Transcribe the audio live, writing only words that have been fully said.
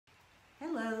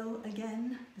Hello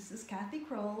again, this is Kathy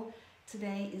Kroll.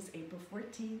 Today is April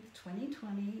 14th,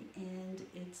 2020, and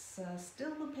it's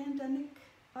still a pandemic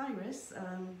virus,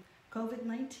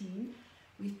 COVID-19.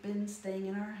 We've been staying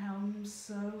in our homes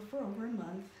for over a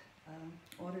month,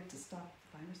 in order to stop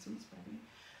the virus from spreading.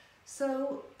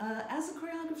 So as a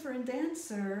choreographer and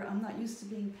dancer, I'm not used to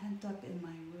being pent up in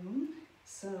my room.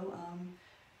 So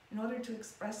in order to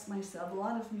express myself, a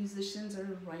lot of musicians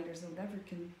or writers or whatever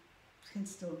can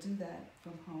still do that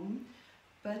from home.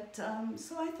 But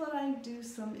so I thought I'd do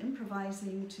some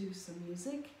improvising to some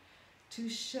music to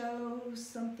show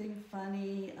something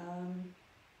funny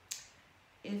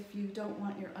if you don't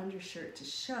want your undershirt to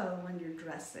show when you're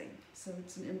dressing. So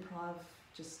it's an improv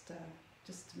just to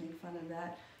make fun of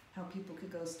that, how people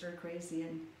could go stir crazy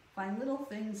and find little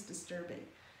things disturbing.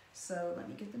 So let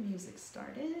me get the music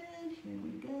started. Here we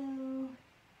go.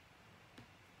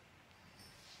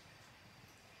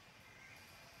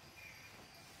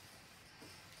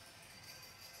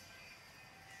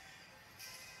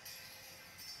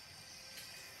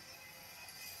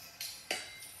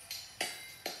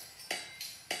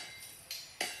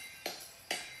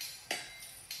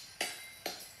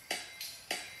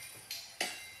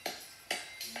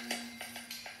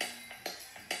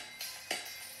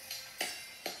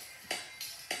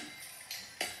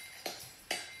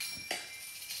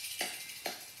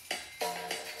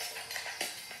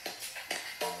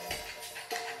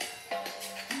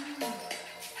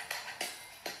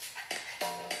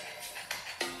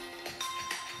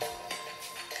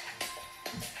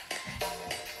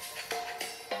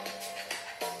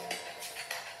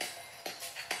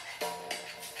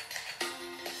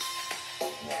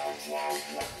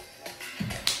 Wow.